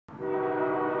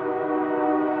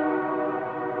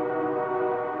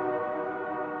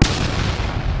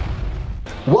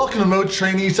Welcome to Moe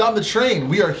Train Eats. I'm the train.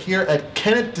 We are here at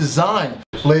Kennett Design.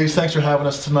 Ladies, thanks for having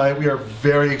us tonight. We are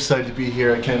very excited to be here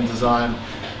at Kennett Design.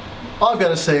 All I've got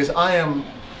to say is I am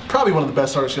probably one of the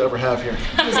best artists you'll ever have here.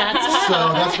 Is that so?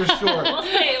 So that's for sure. We'll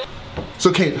see.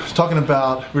 So Kate, we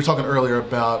were talking earlier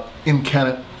about in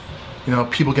Kennett, you know,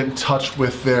 people get in touch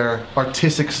with their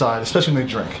artistic side, especially when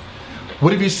they drink.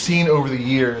 What have you seen over the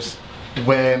years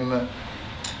when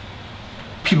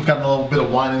people have gotten a little bit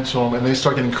of wine into them and they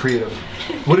start getting creative?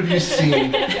 What have you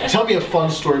seen? Tell me a fun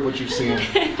story of what you've seen.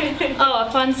 Oh,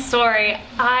 a fun story.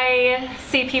 I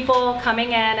see people coming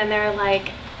in and they're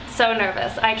like so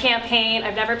nervous. I can't paint,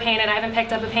 I've never painted, I haven't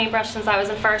picked up a paintbrush since I was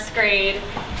in first grade.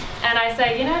 And I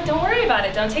say, you know, don't worry about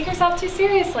it. Don't take yourself too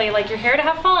seriously. Like, you're here to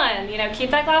have fun. You know, keep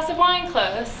that glass of wine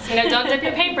close. You know, don't dip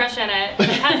your paintbrush in it. I've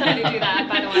had somebody do that,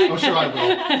 by the way. I'm sure I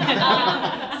will.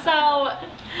 So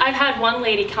I've had one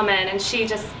lady come in and she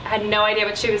just had no idea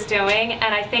what she was doing.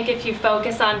 And I think if you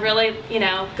focus on really, you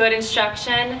know, good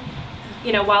instruction,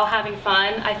 you know, while having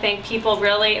fun, I think people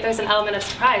really, there's an element of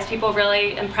surprise. People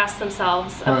really impress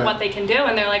themselves of what they can do,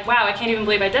 and they're like, wow, I can't even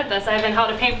believe I did this. I haven't held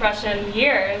a paintbrush in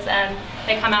years, and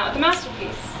they come out with a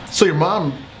masterpiece. So your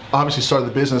mom obviously started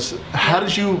the business. How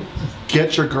did you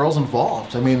get your girls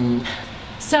involved? I mean...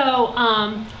 So,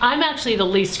 I'm actually the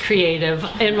least creative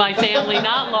in my family,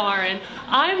 not Lauren.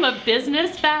 I'm a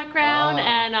business background,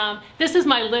 and this is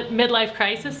my midlife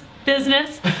crisis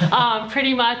business.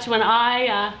 Pretty much when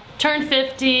I turned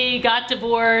 50, got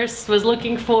divorced, was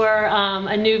looking for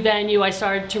a new venue, I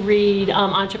started to read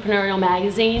entrepreneurial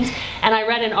magazines, and I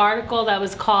read an article that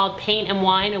was called Paint and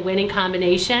Wine, a Winning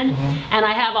Combination, and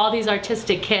I have all these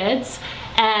artistic kids,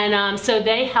 and so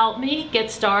they helped me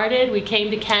get started. We came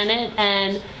to Kennett,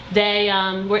 and they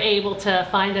were able to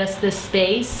find us this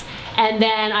space. And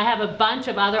then I have a bunch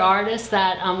of other artists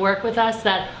that work with us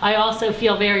that I also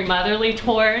feel very motherly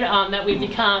toward, that we've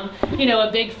become, you know,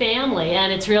 a big family,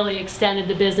 and it's really extended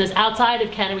the business. Outside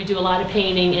of Kennett, we do a lot of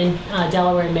painting in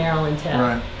Delaware and Maryland too.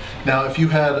 Right. Now, if you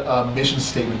had a mission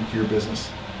statement for your business,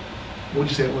 what would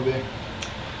you say it would be?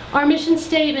 Our mission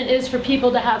statement is for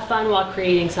people to have fun while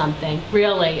creating something,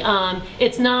 really.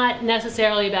 It's not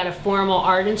necessarily about a formal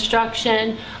art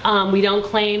instruction. We don't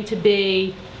claim to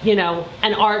be, you know,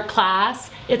 an art class.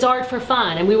 It's art for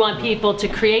fun, and we want people to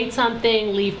create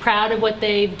something, leave proud of what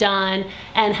they've done,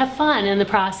 and have fun in the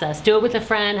process. Do it with a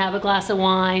friend, have a glass of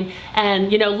wine,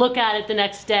 and, you know, look at it the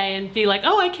next day and be like,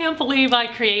 oh, I can't believe I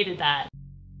created that.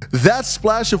 That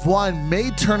splash of wine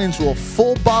may turn into a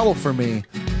full bottle for me,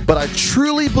 but I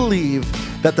truly believe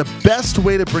that the best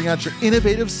way to bring out your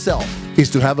innovative self is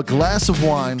to have a glass of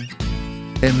wine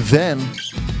and then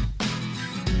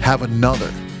have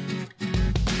another.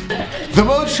 The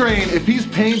Moe Train, if he's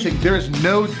painting, there is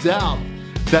no doubt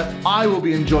that I will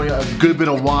be enjoying a good bit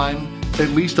of wine, at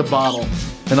least a bottle.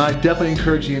 And I definitely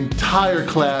encourage the entire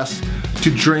class to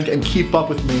drink and keep up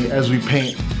with me as we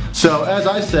paint. So as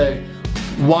I say,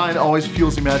 wine always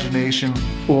fuels the imagination,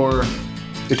 or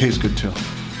it tastes good too.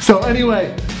 So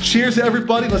anyway, cheers to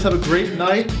everybody. Let's have a great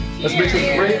night. Let's make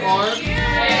some great art.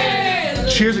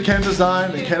 Cheers to Kennett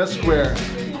Design and Kennett Square.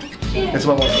 It's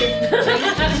my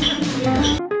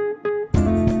one.